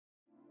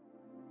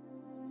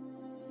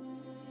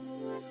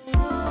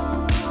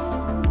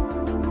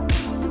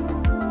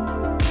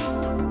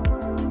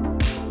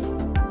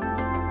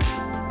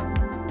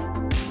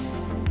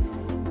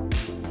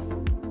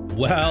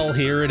Well,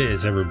 here it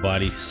is,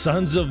 everybody.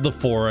 Sons of the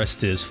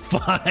Forest is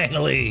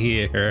finally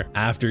here.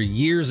 After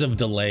years of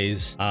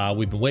delays,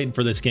 we've been waiting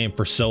for this game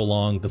for so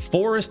long. The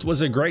Forest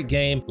was a great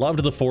game.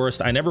 Loved The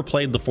Forest. I never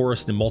played The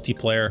Forest in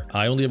multiplayer.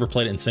 I only ever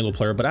played it in single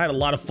player, but I had a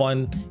lot of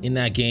fun in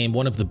that game.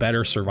 One of the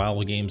better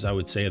survival games, I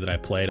would say, that I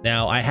played.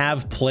 Now, I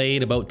have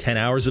played about 10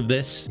 hours of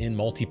this in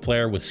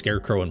multiplayer with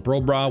Scarecrow and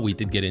Brobra. We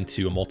did get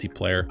into a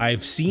multiplayer.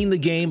 I've seen the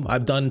game.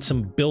 I've done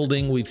some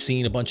building. We've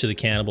seen a bunch of the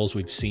cannibals.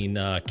 We've seen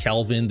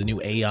Kelvin, the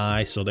new AI.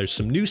 So there's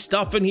some new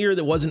stuff in here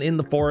that wasn't in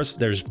the Forest.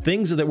 There's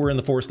things that were in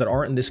the Forest that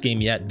aren't in this game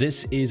yet.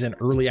 This is an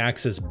early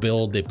access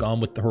build. They've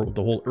gone with the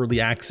whole early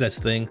access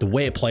thing. The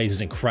way it plays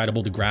is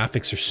incredible. The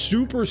graphics are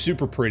super,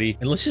 super pretty.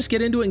 And let's just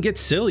get into it and get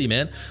silly,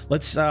 man.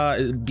 Let's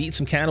beat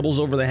some cannibals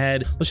over the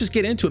head. Let's just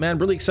get into it, man.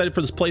 Really excited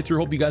for this playthrough.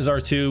 Hope you guys are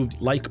too.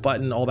 Like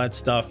button, all that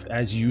stuff.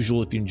 As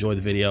usual, if you enjoy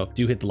the video,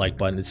 do hit the like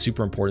button. It's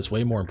super important. It's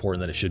way more important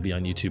than it should be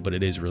on YouTube, but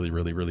it is really,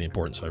 really, really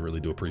important. So I really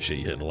do appreciate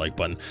you hitting the like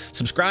button.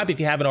 Subscribe if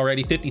you haven't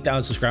already.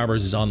 50,000 subscribers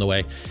is on the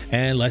way,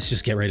 and let's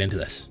just get right into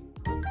this.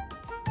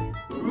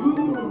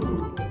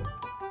 Ooh.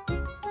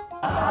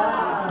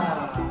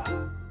 Ah.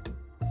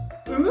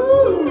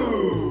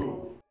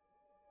 Ooh.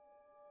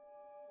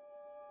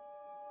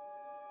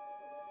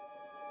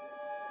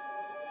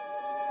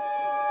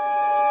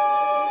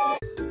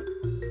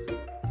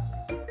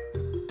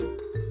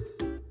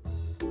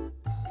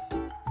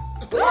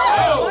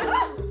 Whoa!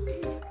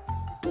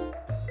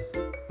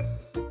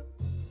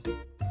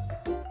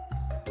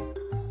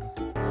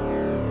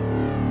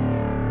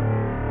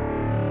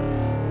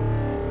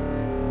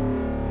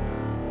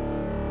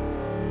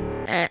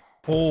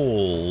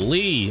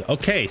 Holy,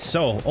 okay,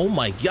 so oh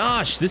my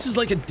gosh, this is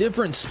like a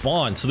different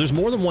spawn. So there's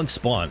more than one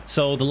spawn.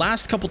 So the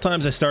last couple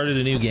times I started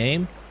a new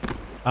game,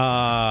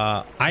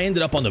 I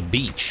ended up on the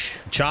beach.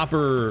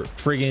 Chopper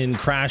friggin'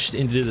 crashed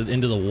into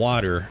the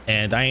water,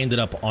 and I ended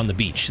up on the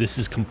beach. This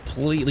is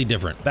completely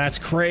different. That's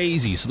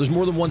crazy. So there's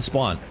more than one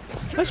spawn.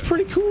 That's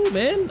pretty cool,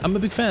 man. I'm a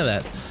big fan of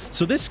that.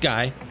 So this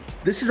guy,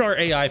 this is our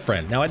AI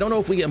friend. Now, I don't know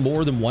if we get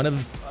more than one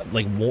of,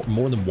 like,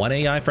 more than one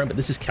AI friend, but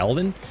this is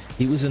Kelvin.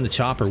 He was in the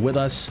chopper with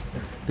us.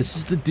 This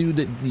is the dude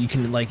that you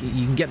can, like,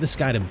 you can get this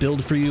guy to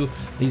build for you.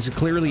 He's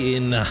clearly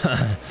in,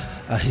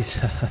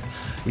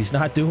 he's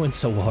not doing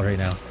so well right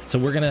now. So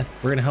we're gonna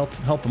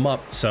help him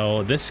up.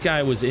 So this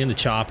guy was in the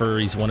chopper.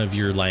 He's one of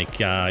your, like,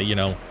 you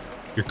know,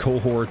 your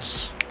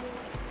cohorts.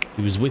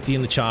 He was with you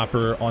in the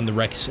chopper on the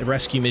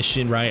rescue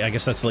mission, right? I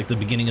guess that's like the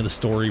beginning of the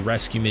story,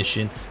 rescue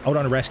mission. Out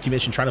on a rescue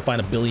mission, trying to find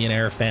a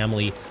billionaire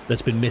family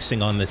that's been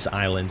missing on this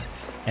island.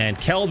 And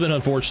Kelvin,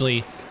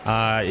 unfortunately,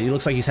 it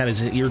looks like he's had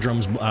his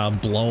eardrums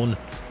blown,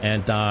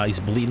 and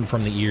he's bleeding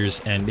from the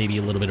ears, and maybe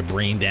a little bit of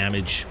brain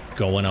damage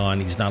going on.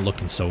 He's not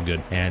looking so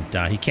good, and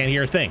he can't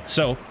hear a thing.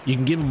 So you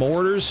can give him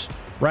orders.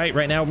 Right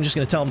now, I'm just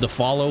going to tell him to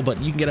follow, but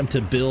you can get him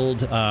to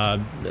build, you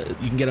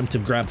can get him to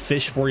grab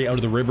fish for you out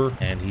of the river,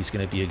 and he's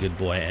going to be a good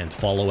boy and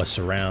follow us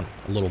around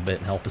a little bit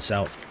and help us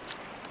out.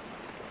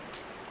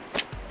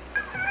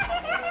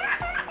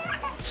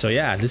 So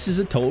yeah, this is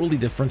a totally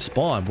different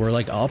spawn. We're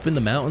like up in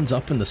the mountains,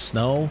 up in the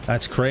snow.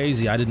 That's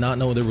crazy. I did not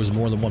know there was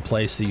more than one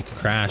place that you could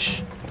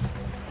crash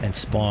and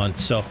spawn.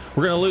 So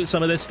we're going to loot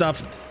some of this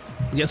stuff,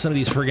 get some of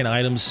these friggin'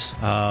 items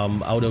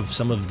out of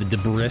some of the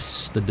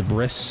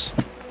debris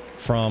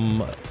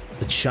from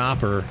the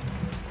chopper.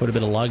 Quite a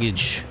bit of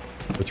luggage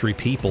for 3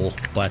 people,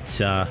 but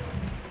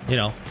you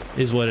know,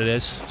 is what it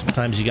is.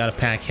 Sometimes you gotta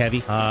pack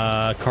heavy.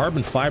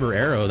 Carbon fiber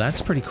arrow,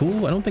 that's pretty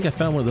cool. I don't think I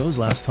found one of those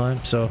last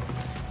time, so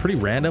pretty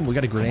random. We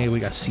got a grenade, we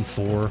got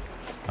C4.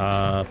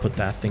 Put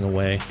that thing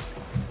away.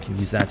 Can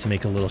use that to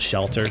make a little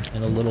shelter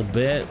in a little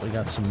bit. We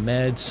got some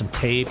meds, some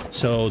tape.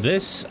 So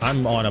this,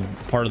 I'm on a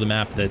part of the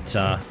map that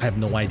I have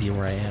no idea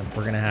where I am.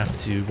 We're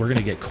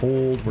gonna get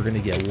cold, we're gonna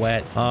get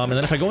wet. And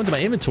then if I go into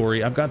my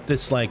inventory, I've got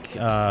this like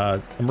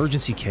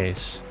emergency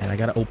case, and I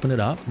gotta open it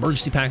up.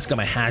 Emergency pack's got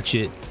my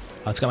hatchet.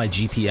 It's got my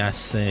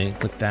GPS thing,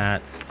 click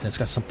that. And it's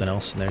got something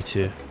else in there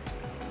too.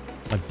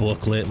 My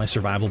booklet, my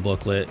survival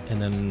booklet,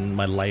 and then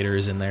my lighter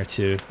is in there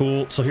too.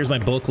 Cool. So here's my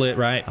booklet,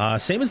 right?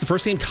 Same as the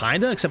first game,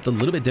 kinda, except a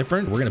little bit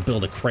different. We're gonna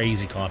build a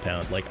crazy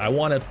compound. Like, I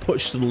want to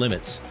push to the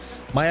limits.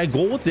 My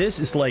goal with this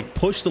is to, like,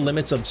 push the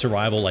limits of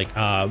survival. Like,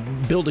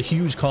 build a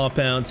huge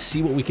compound,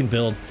 see what we can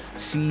build,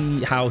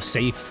 see how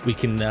safe we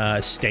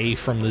can stay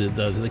from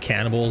the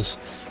cannibals.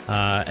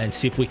 And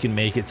see if we can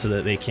make it so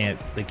that they can't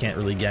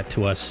really get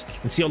to us,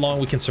 and see how long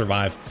we can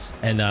survive,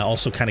 and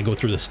also kind of go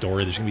through the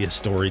story. There's gonna be a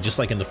story, just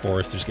like in the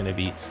Forest. There's gonna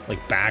be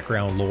like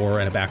background lore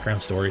and a background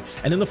story.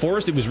 And in the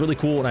Forest, it was really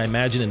cool, and I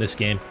imagine in this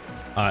game,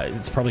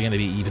 it's probably gonna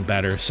be even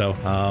better. So,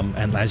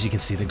 and as you can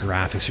see, the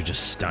graphics are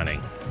just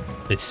stunning.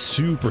 It's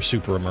super,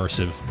 super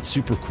immersive,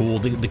 super cool.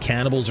 The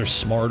cannibals are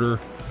smarter.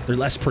 They're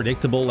less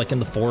predictable. Like in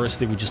the Forest,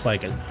 they would just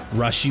like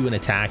rush you and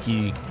attack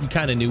you. You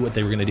kind of knew what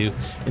they were going to do.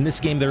 In this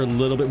game, they're a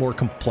little bit more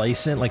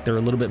complacent. Like they're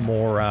a little bit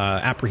more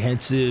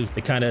apprehensive. They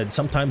kind of,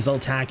 sometimes they'll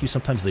attack you,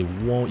 sometimes they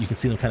won't. You can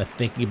see them kind of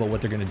thinking about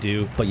what they're going to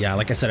do. But yeah,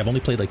 like I said, I've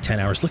only played like 10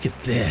 hours. Look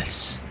at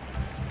this.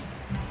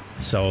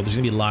 So there's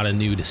gonna be a lot of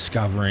new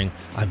discovering.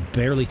 I've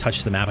barely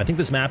touched the map. I think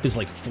this map is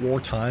like 4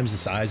 times the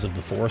size of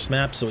the forest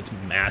map, so it's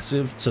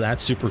massive. So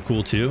that's super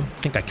cool too. I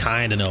think I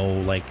kind of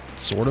know like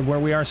sort of where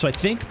we are. So I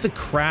think the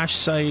crash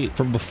site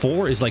from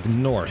before is like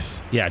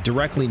north. Yeah,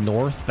 directly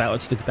north.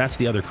 That's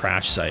the other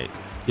crash site,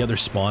 the other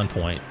spawn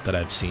point that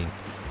I've seen.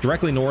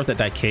 Directly north at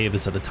that cave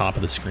that's at the top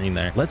of the screen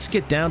there. Let's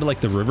get down to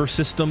like the river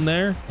system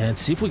there and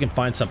see if we can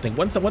find something.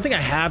 One thing I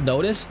have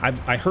noticed,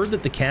 I heard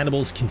that the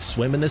cannibals can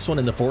swim in this one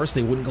in the forest.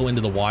 They wouldn't go into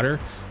the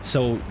water.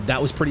 So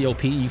that was pretty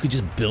OP. You could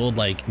just build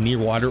like near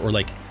water or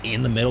like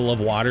in the middle of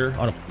water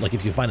on like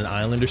if you find an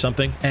island or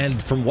something.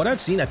 And from what I've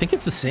seen, I think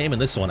it's the same in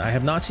this one. I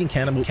have not seen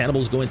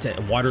cannibals go into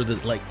water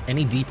that like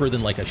any deeper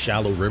than like a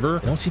shallow river.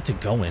 They don't seem to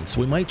go in.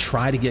 So we might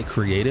try to get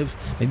creative,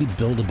 maybe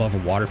build above a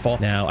waterfall.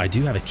 Now I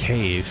do have a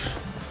cave.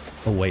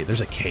 Oh wait, there's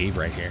a cave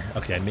right here.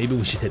 Okay, maybe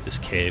we should hit this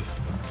cave.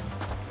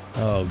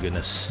 Oh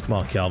goodness. Come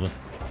on, Calvin.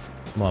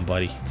 Come on,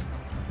 buddy.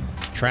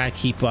 Try to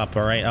keep up,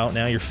 all right? Oh,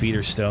 now your feet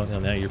are still...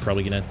 Now you're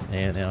probably gonna...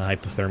 And now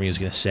hypothermia is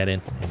gonna set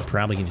in. And you're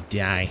probably gonna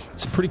die.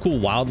 It's pretty cool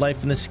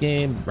wildlife in this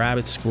game.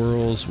 Rabbits,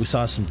 squirrels. We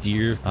saw some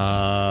deer.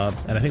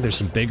 And I think there's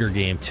some bigger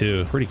game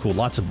too. Pretty cool.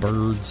 Lots of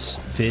birds,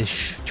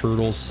 fish,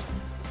 turtles.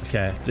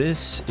 Okay,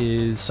 this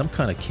is some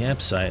kind of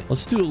campsite.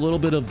 Let's do a little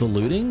bit of the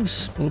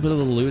lootings.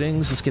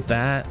 Let's get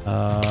that.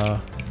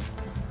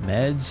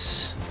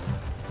 Meds.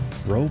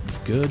 Rope,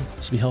 good.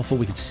 This will be helpful.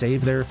 We could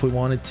save there if we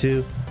wanted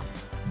to.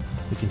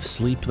 We can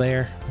sleep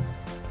there.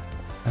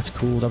 That's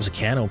cool. That was a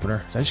can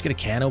opener. Did I just get a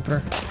can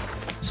opener?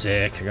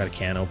 Sick. I got a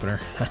can opener.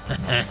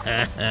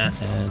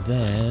 And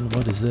then,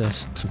 what is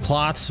this? Some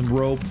cloth, some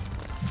rope.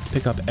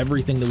 Pick up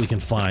everything that we can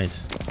find.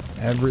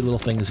 Every little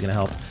thing is going to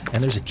help.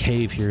 And there's a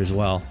cave here as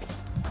well.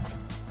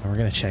 And we're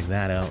gonna check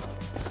that out.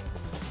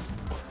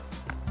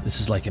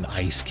 This is like an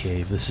ice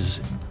cave. This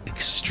is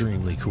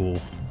extremely cool.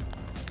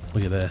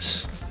 Look at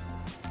this.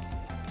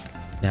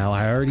 Now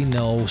I already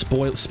know,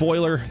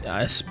 spoiler,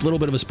 a little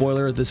bit of a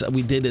spoiler.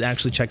 We did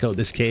actually check out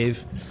this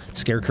cave,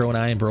 Scarecrow and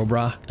I and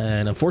Brobra,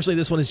 and unfortunately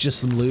this one is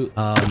just some loot.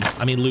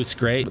 I mean, loot's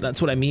great, but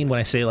that's what I mean when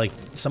I say like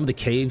some of the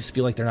caves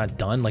feel like they're not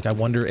done. Like I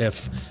wonder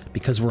if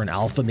because we're in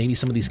alpha, maybe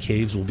some of these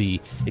caves will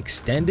be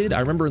extended. I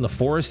remember in the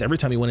forest, every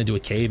time you went into a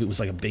cave, it was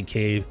like a big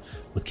cave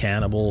with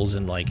cannibals,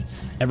 and like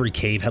every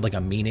cave had like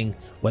a meaning,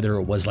 whether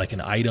it was like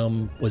an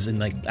item was in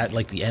like at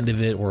like the end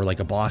of it or like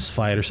a boss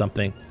fight or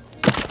something.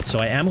 So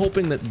I am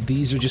hoping that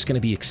these are just going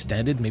to be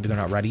extended. Maybe they're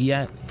not ready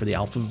yet for the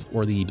alpha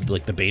or the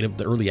like the beta,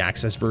 the early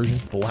access version,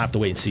 but we'll have to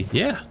wait and see.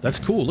 Yeah, that's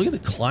cool. Look at the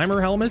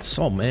climber helmets.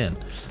 Oh man,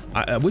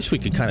 I wish we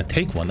could kind of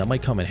take one. That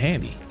might come in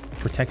handy.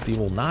 Protect the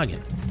old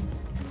noggin.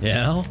 You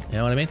know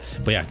what I mean?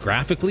 But yeah,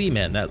 graphically,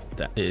 man, that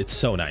it's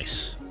so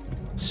nice.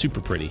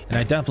 Super pretty. And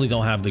I definitely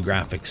don't have the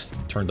graphics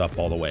turned up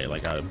all the way.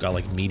 Like I've got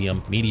like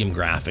medium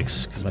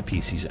graphics because my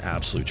PC's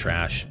absolute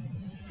trash.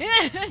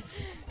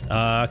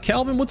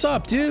 Calvin, what's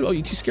up, dude? Oh,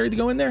 you too scared to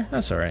go in there?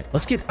 That's all right.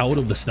 Let's get out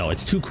of the snow.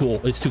 It's too cool.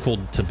 It's too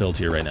cold to build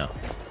here right now.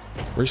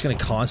 We're just gonna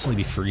constantly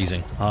be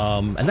freezing.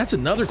 And that's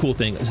another cool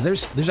thing is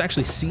there's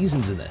actually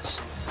seasons in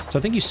this. So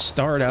I think you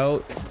start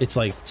out, it's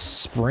like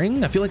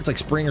spring. I feel like it's like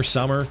spring or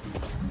summer,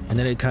 and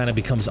then it kind of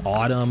becomes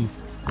autumn,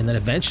 and then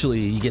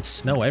eventually you get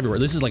snow everywhere.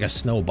 This is like a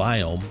snow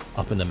biome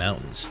up in the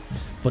mountains,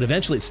 but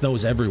eventually it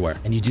snows everywhere,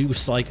 and you do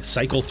like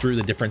cycle through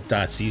the different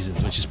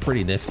seasons, which is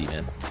pretty nifty,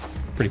 man.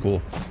 Pretty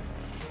cool.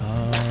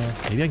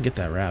 Maybe I can get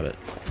that rabbit.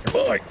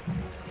 Boy.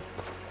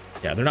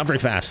 Yeah, they're not very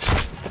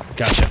fast.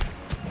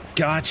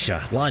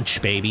 Gotcha.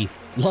 Lunch, baby.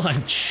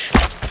 Lunch.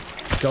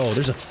 Let's go.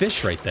 There's a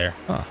fish right there.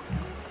 Huh.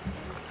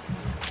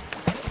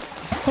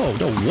 Oh,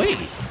 no way.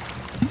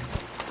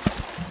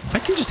 I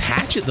can just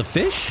hatchet the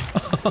fish?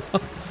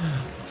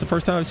 It's the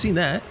first time I've seen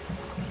that.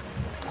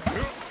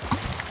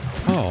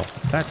 Oh,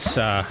 that's,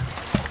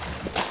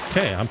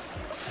 okay, I'm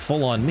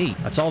full on meat.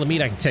 That's all the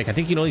meat I can take. I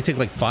think you can only take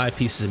like 5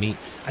 pieces of meat.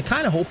 I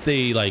kind of hope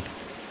they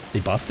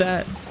buff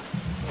that.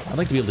 I'd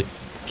like to be able to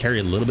carry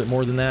a little bit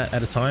more than that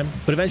at a time.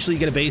 But eventually you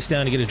get a base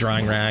down, you get a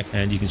drying rack,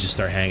 and you can just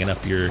start hanging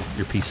up your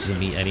pieces of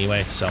meat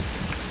anyway. So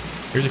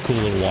here's a cool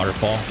little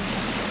waterfall.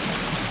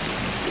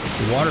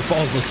 The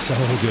waterfalls look so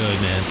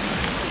good, man.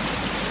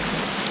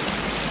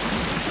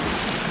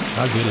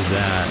 How good is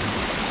that?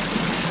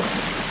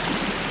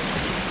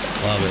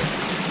 Love it.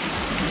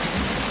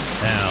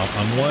 Now,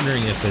 I'm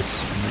wondering if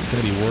it's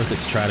going to be worth it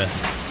to try to...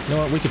 You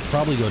know what? We could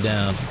probably go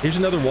down. Here's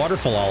another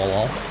waterfall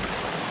all.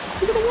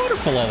 Look at the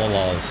waterfall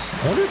all-alls.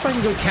 I wonder if I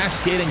can go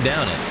cascading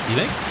down it. You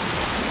think?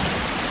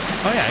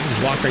 Oh yeah, I can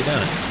just walk right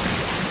down it.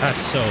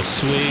 That's so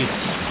sweet.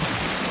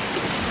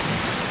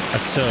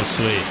 That's so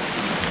sweet.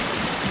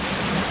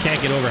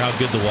 Can't get over how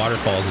good the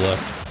waterfalls look.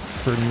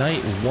 For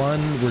night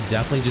 1, we're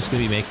definitely just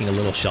going to be making a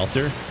little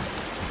shelter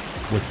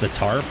with the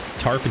tarp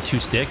and 2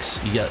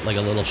 sticks. You get like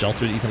a little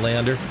shelter that you can lay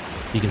under.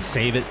 You can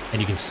save it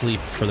and you can sleep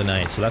for the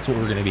night. So that's what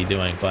we're going to be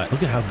doing. But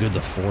look at how good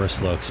the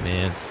forest looks,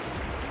 man.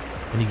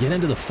 When you get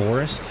into the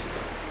forest,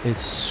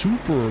 it's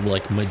super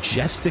like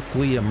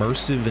majestically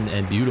immersive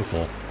and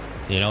beautiful.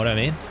 You know what I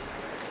mean?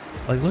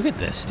 Like, look at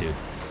this, dude.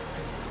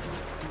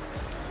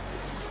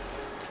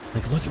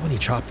 Like, look at when you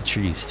chop the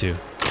trees, too.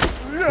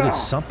 It is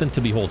something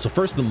to behold. So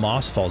first the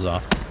moss falls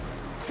off.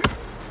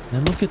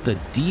 Then look at the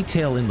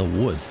detail in the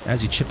wood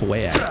as you chip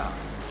away at it.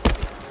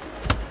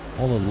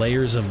 All the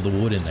layers of the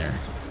wood in there.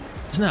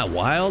 Isn't that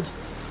wild?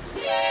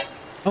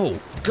 Oh,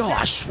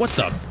 gosh. Where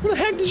the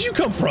heck did you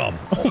come from?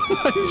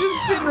 He's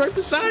just sitting right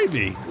beside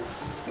me.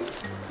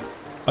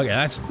 Okay,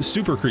 that's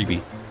super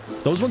creepy.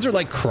 Those ones are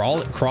like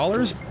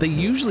crawlers.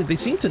 They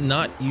seem to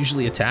not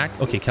usually attack.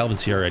 Okay,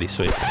 Calvin's here already,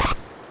 sweet.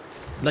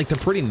 Like, they're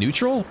pretty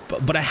neutral,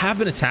 but I have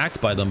been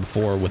attacked by them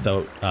before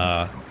without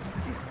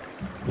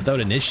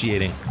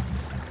initiating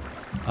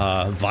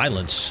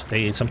violence.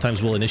 They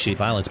sometimes will initiate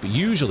violence, but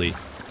usually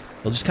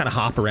they'll just kind of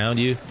hop around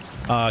you.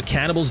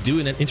 Cannibals do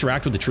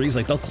interact with the trees.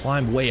 Like, they'll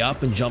climb way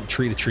up and jump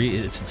tree to tree.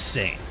 It's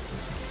insane.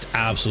 It's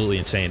absolutely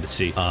insane to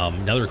see.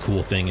 Another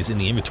cool thing is in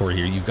the inventory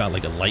here, you've got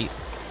like a light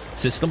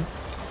system,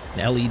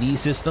 an LED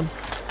system.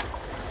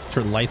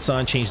 Turn the lights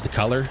on, change the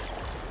color.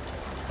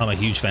 I'm a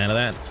huge fan of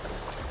that.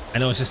 I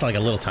know it's just like a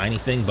little tiny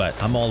thing,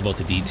 but I'm all about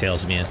the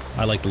details, man.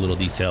 I like the little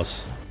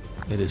details.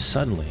 It is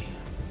suddenly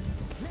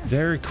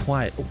very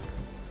quiet. Oh.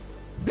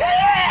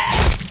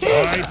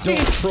 I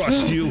don't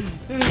trust you.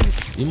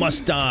 You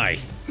must die.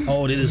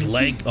 Oh, did his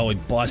leg? Oh, he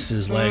busted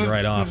his leg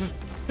right off.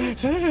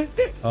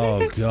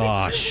 Oh,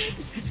 gosh.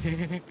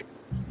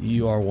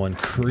 You are one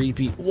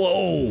creepy.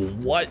 Whoa,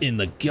 what in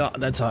the god?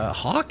 That's a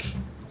hawk?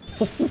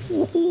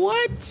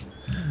 What?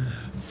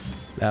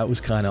 That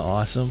was kind of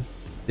awesome.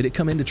 Did it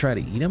come in to try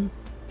to eat him?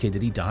 Okay,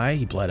 did he die?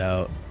 He bled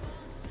out.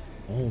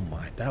 Oh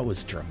my, that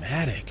was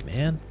dramatic,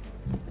 man.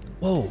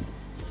 Whoa.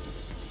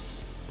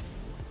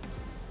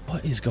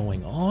 What is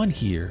going on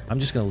here? I'm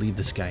just gonna leave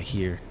this guy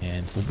here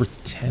and we'll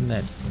pretend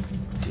that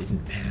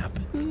didn't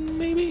happen,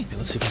 maybe? Okay,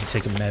 let's see if I can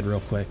take a med real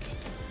quick.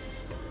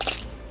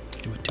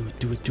 Do it, do it,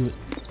 do it, do it.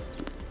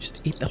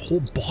 Just eat the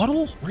whole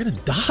bottle? We're gonna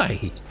die.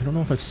 I don't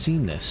know if I've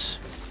seen this.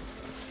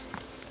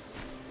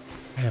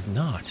 I have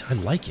not. I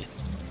like it.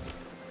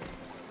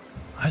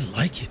 I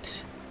like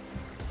it.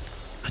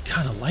 I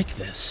kind of like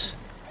this.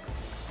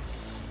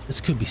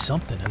 This could be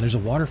something. And there's a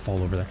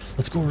waterfall over there.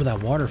 Let's go over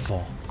that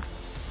waterfall.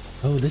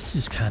 Oh, this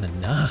is kind of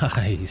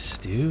nice,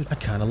 dude. I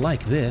kind of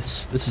like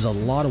this. This is a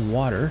lot of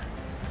water.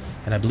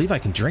 And I believe I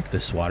can drink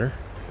this water.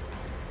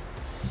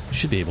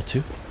 Should be able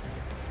to.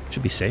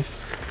 Should be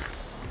safe.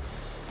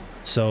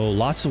 So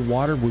lots of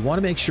water. We want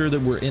to make sure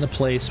that we're in a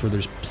place where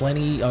there's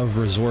plenty of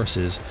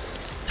resources.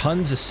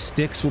 Tons of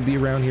sticks will be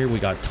around here. We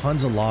got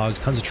tons of logs,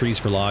 tons of trees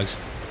for logs.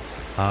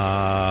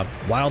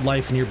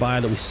 Wildlife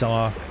nearby that we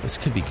saw. This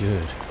could be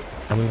good.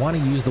 And we want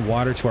to use the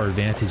water to our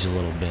advantage a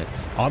little bit.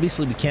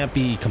 Obviously, we can't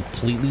be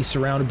completely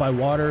surrounded by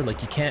water.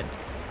 Like, you can't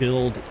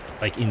build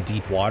like in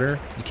deep water.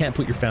 You can't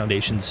put your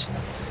foundations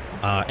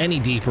any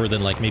deeper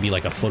than like maybe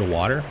like a foot of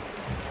water.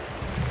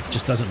 It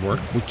just doesn't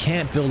work. We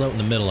can't build out in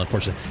the middle,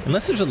 unfortunately.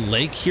 Unless there's a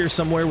lake here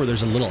somewhere where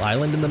there's a little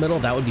island in the middle.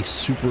 That would be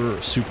super,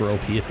 super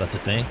OP if that's a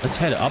thing. Let's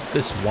head up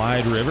this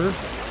wide river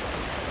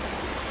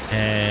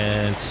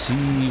and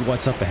see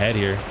what's up ahead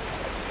here.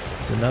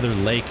 There's another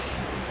lake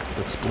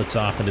that splits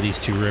off into these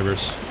two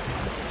rivers.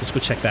 Let's go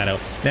check that out.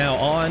 Now,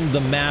 on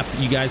the map,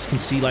 you guys can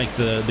see like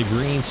the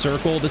green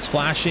circle that's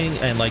flashing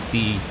and like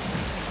the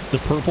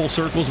purple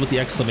circles with the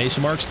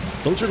exclamation marks.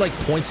 Those are like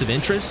points of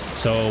interest.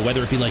 So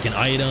whether it be like an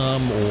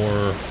item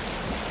or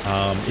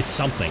it's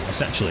something,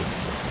 essentially.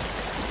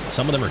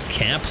 Some of them are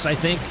camps, I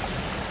think.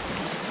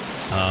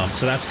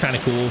 So that's kind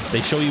of cool. They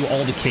show you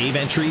all the cave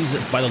entries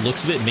by the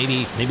looks of it.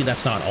 Maybe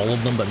that's not all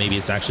of them, but maybe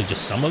it's actually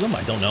just some of them.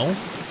 I don't know.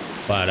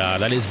 But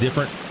that is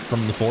different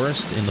from the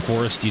forest. In the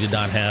forest, you did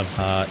not have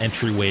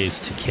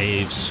entryways to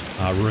caves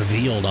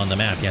revealed on the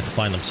map. You have to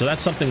find them. So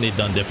that's something they've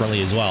done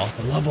differently as well.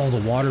 I love all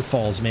the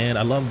waterfalls, man.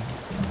 I love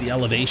the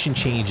elevation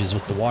changes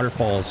with the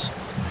waterfalls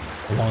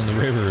along the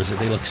rivers.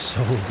 They look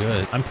so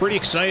good. I'm pretty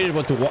excited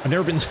about the I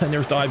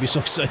never thought I'd be so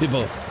excited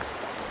about.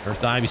 Never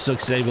thought I'd be so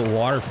excited about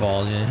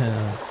waterfall.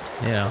 Yeah,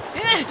 you know.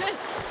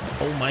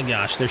 Oh my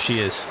gosh, there she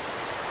is.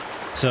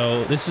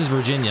 So this is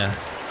Virginia.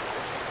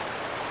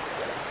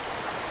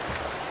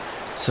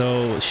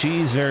 So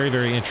she's very,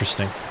 very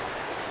interesting.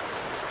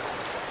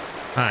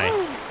 Hi.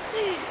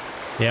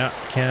 Yeah,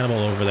 cannibal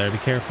over there. Be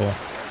careful.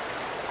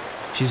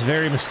 She's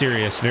very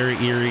mysterious, very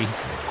eerie.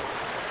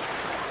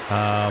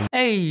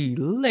 Hey,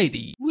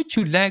 lady, would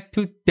you like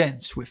to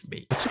dance with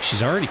me? Looks like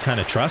she's already kind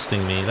of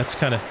trusting me. That's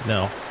kind of...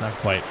 No, not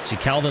quite. See,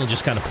 Calvin will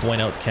just kind of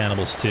point out the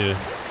cannibals, too.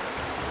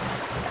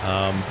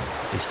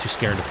 He's too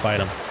scared to fight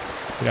them.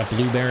 We got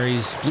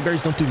blueberries.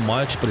 Blueberries don't do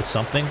much, but it's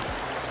something.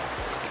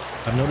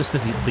 I've noticed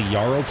that the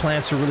yarrow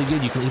plants are really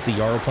good. You can eat the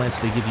yarrow plants.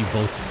 They give you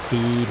both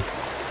food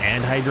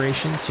and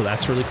hydration, so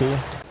that's really cool.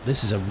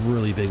 This is a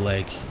really big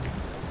lake.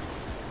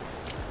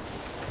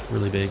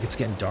 Really big. It's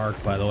getting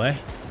dark, by the way,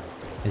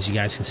 as you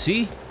guys can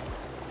see.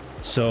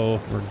 So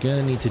we're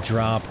gonna need to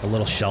drop a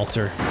little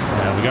shelter.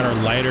 We got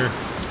our lighter,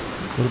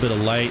 a little bit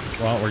of light.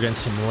 Well, we're getting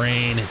some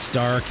rain. It's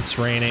dark. It's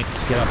raining.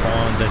 Let's get up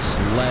on this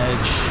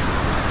ledge.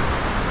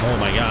 Oh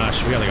my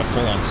gosh, we got like a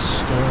full-on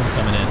storm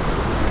coming in.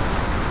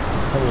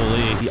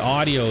 Holy, the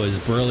audio is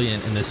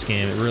brilliant in this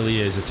game. It really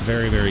is. It's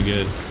very, very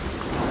good.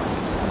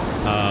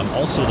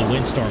 Also, the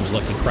windstorms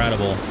look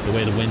incredible. The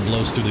way the wind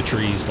blows through the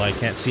trees. Like,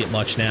 can't see it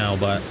much now,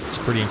 but it's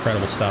pretty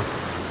incredible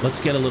stuff. Let's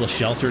get a little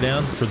shelter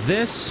down. For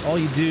this, all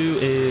you do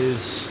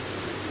is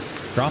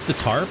drop the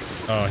tarp.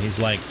 Oh, he's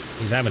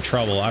having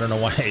trouble. I don't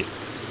know why.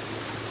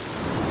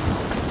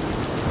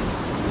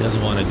 He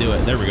doesn't want to do it.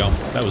 There we go.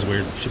 That was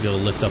weird. Should be able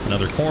to lift up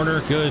another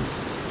corner. Good.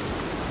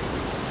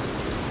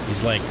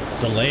 He's like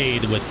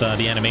delayed with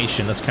the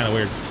animation. That's kind of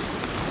weird.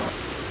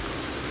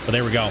 But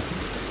there we go.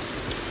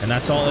 And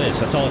that's all it is.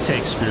 That's all it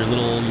takes for your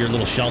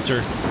little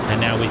shelter.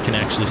 And now we can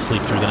actually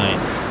sleep through the night.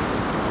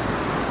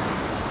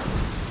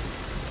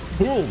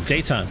 Boom,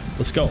 daytime.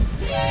 Let's go.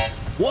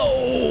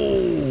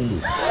 Whoa!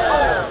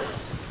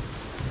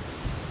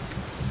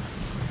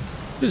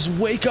 Just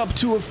wake up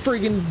to a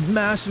friggin'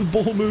 massive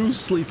bull moose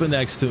sleeping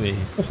next to me.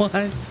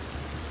 What?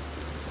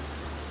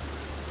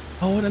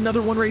 Oh, and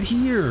another one right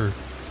here.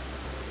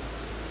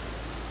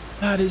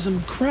 That is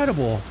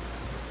incredible.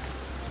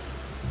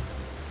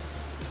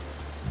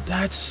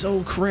 That's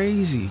so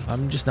crazy.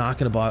 I'm just not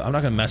gonna bother. I'm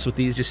not gonna mess with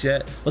these just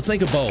yet. Let's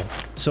make a bow.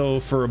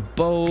 So for a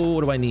bow,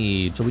 what do I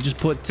need? So we just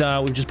put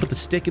the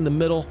stick in the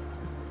middle,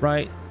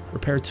 right?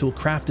 Repair tool,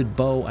 crafted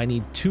bow. I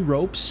need 2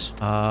 ropes,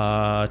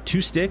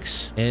 2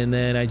 sticks, and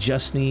then I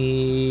just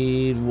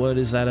need, what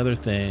is that other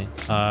thing?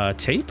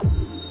 Tape.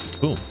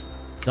 Boom,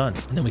 done.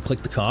 And then we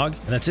click the cog,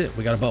 and that's it.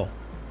 We got a bow.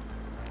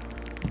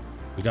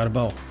 We got a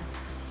bow.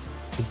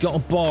 We got a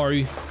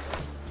bow.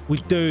 We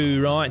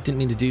do, right? Didn't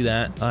mean to do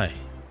that. Aye.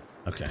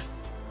 Okay,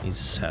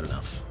 he's had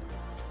enough.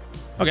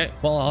 Okay,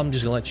 well, I'm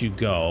just gonna let you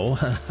go.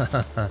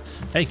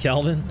 Hey,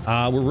 Calvin,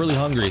 we're really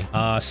hungry,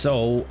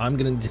 so I'm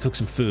gonna need to cook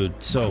some food.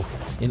 So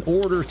in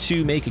order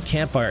to make a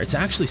campfire, it's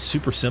actually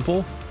super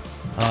simple.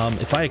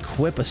 If I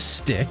equip a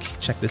stick,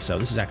 check this out.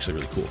 This is actually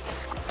really cool.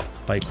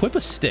 If I equip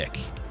a stick,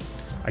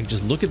 I can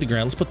just look at the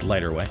ground. Let's put the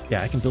lighter away.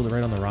 Yeah, I can build it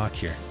right on the rock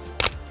here.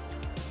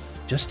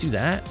 Just do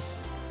that.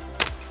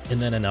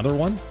 And then another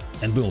one,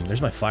 and boom,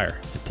 there's my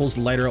fire. It pulls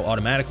the lighter out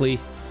automatically.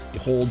 You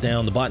hold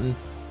down the button,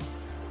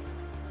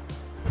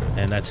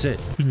 and that's it.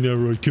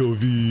 Never kill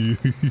V.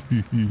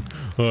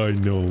 I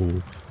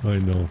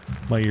know.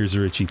 My ears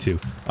are itchy too.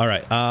 All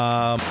right.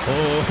 Oh,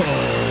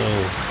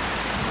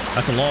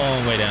 that's a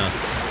long way down.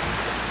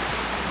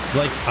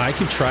 Like, I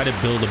could try to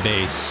build a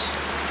base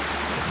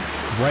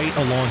right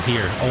along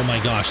here. Oh my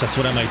gosh, that's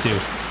what I might do.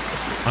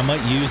 I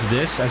might use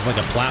this as like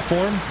a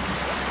platform.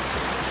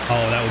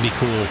 Oh, that would be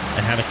cool.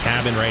 And have a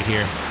cabin right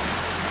here.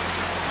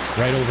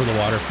 Right over the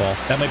waterfall.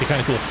 That might be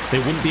kind of cool. They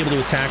wouldn't be able to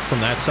attack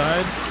from that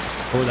side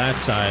or that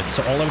side.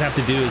 So all I would have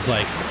to do is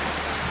like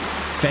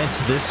fence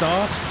this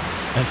off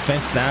and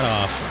fence that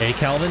off. Hey,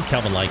 Calvin?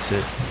 Calvin likes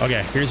it.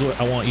 Okay, here's what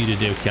I want you to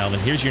do,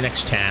 Calvin. Here's your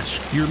next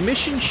task. Your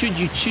mission, should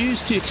you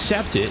choose to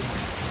accept it,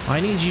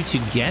 I need you to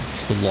get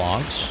the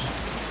logs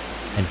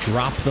and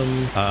drop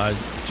them.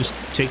 Just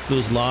take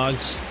those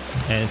logs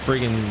and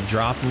friggin'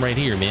 drop them right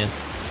here, man.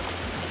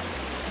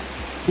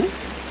 Ooh.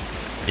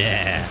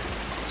 Yeah.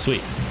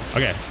 Sweet.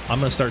 Okay, I'm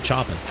gonna start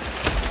chopping.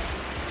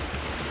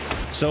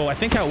 So I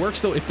think how it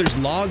works though, if there's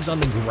logs on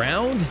the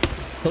ground,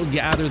 he'll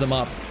gather them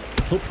up.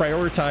 He'll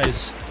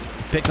prioritize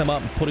pick them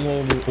up and putting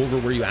them over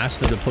where you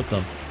asked him to put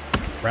them,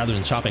 rather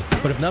than chopping.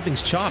 But if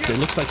nothing's chopped, it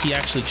looks like he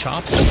actually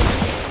chops them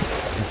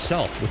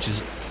himself, which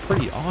is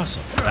pretty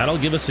awesome. That'll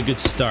give us a good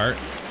start.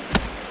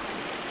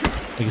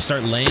 We can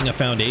start laying a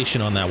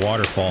foundation on that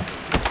waterfall,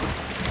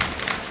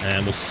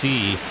 and we'll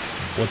see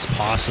what's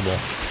possible.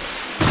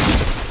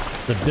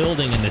 The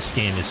building in this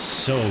game is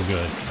so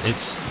good.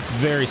 It's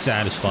very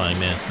satisfying,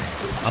 man.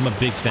 I'm a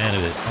big fan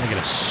of it. I'm gonna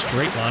get a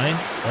straight line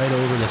right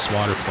over this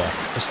waterfall,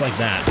 just like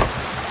that.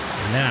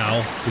 And now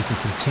we can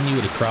continue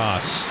it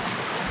across.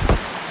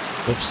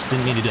 Whoops,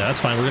 didn't mean to do that. That's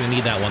fine. We're gonna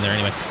need that one there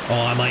anyway.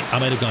 Oh, I might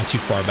have gone too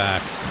far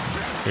back.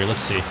 Here,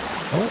 let's see.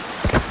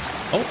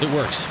 Oh, it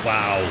works.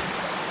 Wow.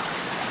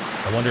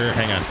 I wonder.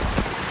 Hang on.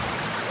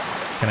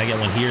 Can I get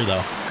one here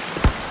though?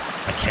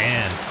 I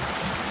can.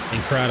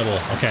 Incredible.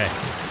 Okay.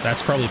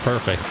 That's probably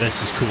perfect.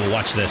 This is cool.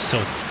 Watch this. So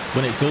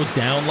when it goes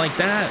down like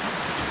that,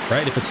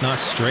 right? If it's not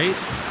straight,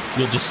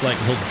 you'll just like,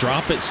 he'll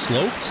drop it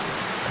sloped,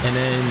 and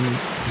then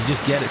you just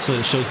get it so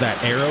it shows that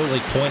arrow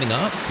like pointing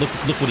up. Look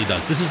what he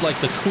does. This is like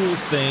the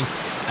coolest thing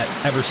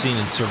I've ever seen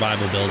in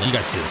survival building. You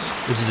guys see this?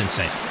 This is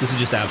insane. This is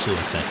just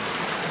absolutely insane.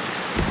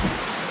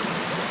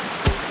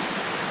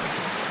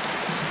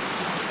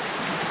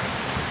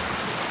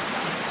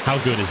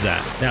 How good is that?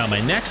 Now,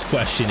 my next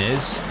question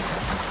is,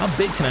 how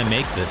big can I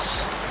make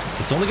this?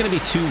 It's only going to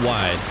be too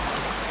wide.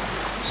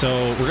 So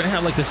we're going to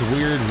have like this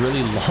weird,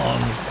 really long,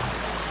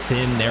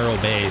 thin, narrow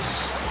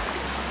base.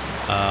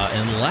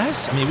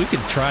 Unless, I mean, we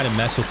could try to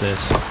mess with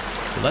this.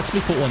 It lets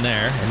me put one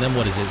there, and then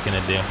what is it going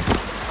to do?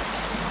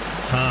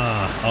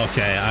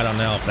 Okay, I don't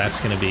know if that's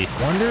going to be.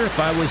 Wonder if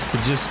I was to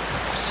just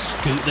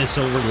scoot this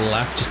over to the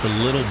left just a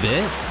little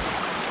bit.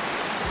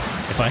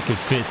 If I could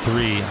fit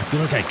 3. I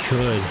feel like I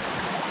could.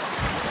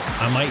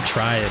 I might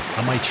try it.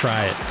 I might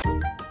try it.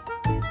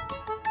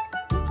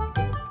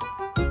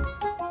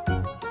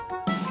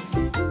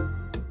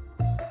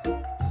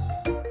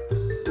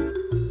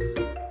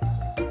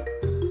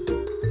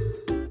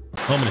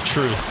 Moment of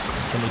truth.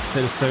 Can we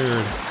fit a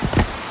third?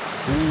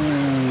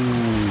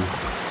 Ooh.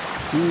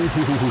 Ooh.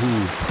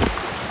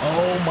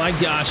 Oh my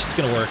gosh, it's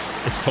gonna work.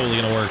 It's totally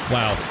gonna work.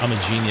 Wow, I'm a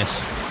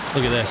genius.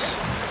 Look at this.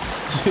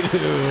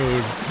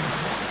 Dude.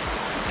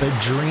 The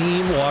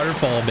dream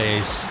waterfall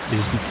base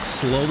is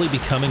slowly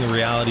becoming a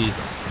reality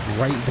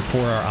right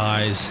before our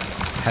eyes.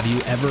 Have you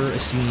ever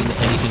seen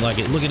anything like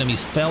it? Look at him,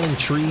 he's felling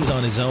trees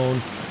on his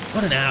own.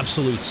 What an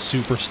absolute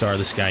superstar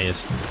this guy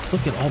is.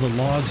 Look at all the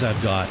logs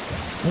I've got.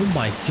 Oh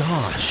my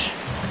gosh.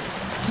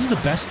 This is the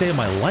best day of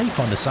my life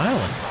on this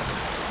island.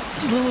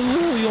 This is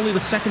literally only the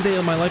second day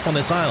of my life on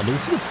this island, but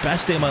this is the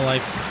best day of my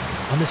life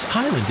on this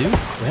island, dude.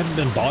 We haven't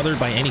been bothered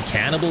by any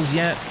cannibals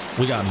yet.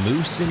 We got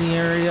moose in the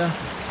area.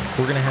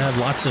 We're gonna have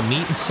lots of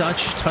meat and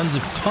such. Tons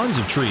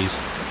of trees.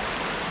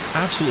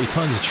 Absolutely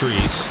tons of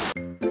trees.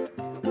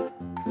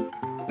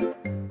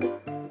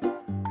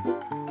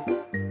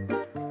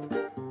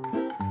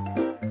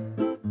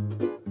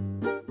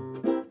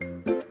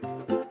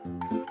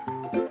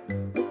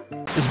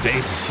 This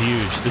base is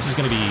huge. This is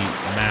gonna be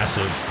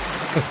massive.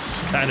 It's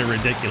kind of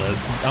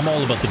ridiculous. I'm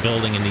all about the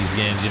building in these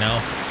games, you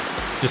know?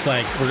 Just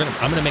like,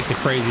 I'm gonna make the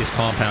craziest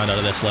compound out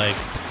of this lake.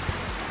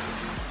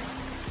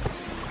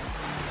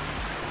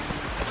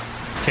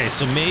 Okay,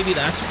 so maybe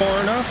that's far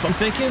enough, I'm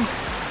thinking.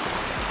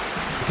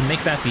 We can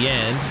make that the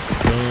end.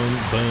 Boom,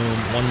 boom.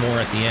 One more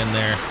at the end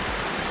there.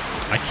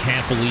 I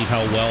can't believe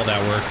how well that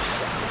worked.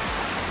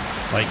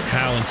 Like,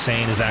 how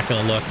insane is that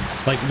gonna look?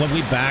 Like, when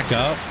we back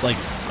up, like,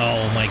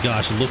 oh my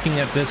gosh, looking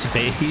at this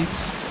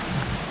base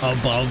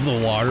above the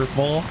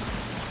waterfall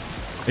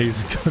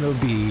is gonna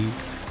be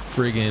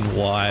friggin'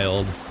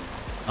 wild.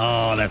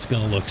 Oh, that's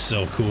gonna look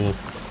so cool.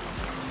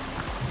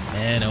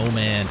 Man, oh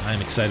man,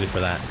 I'm excited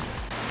for that.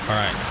 All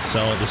right, so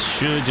this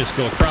should just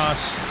go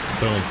across.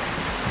 Boom.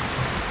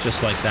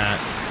 Just like that.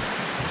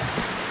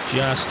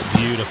 Just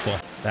beautiful.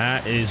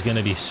 That is going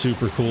to be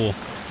super cool.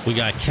 We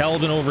got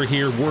Kelvin over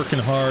here working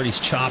hard. He's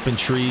chopping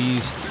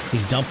trees.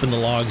 He's dumping the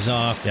logs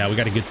off. Yeah, we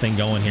got a good thing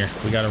going here.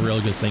 We got a real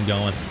good thing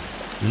going.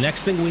 The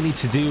next thing we need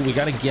to do, we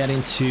got to get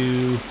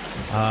into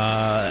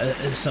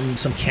some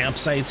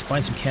campsites,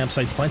 find some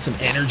campsites, find some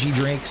energy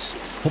drinks.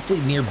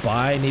 Hopefully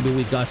nearby, maybe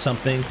we've got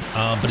something.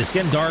 But it's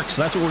getting dark,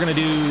 so that's what we're gonna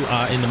do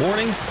in the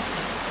morning.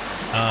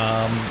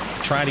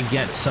 Try to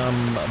get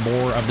some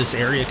more of this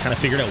area kind of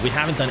figured out. We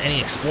haven't done any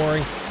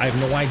exploring. I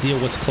have no idea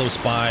what's close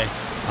by.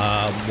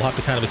 We'll have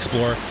to kind of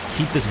explore,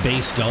 keep this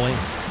base going.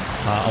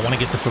 I want to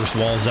get the first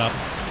walls up,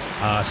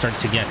 start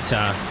to get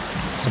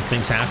some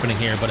things happening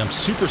here, but I'm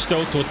super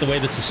stoked with the way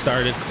this has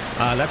started.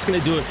 That's gonna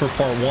do it for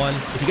part one.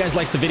 If you guys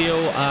liked the video,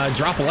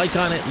 drop a like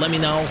on it, let me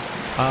know.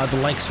 The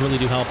likes really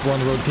do help. We're on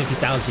the road to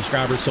 50,000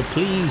 subscribers, so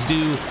please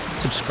do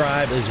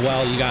subscribe as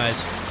well, you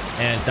guys.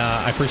 And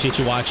I appreciate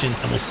you watching,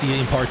 and we'll see you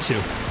in part two.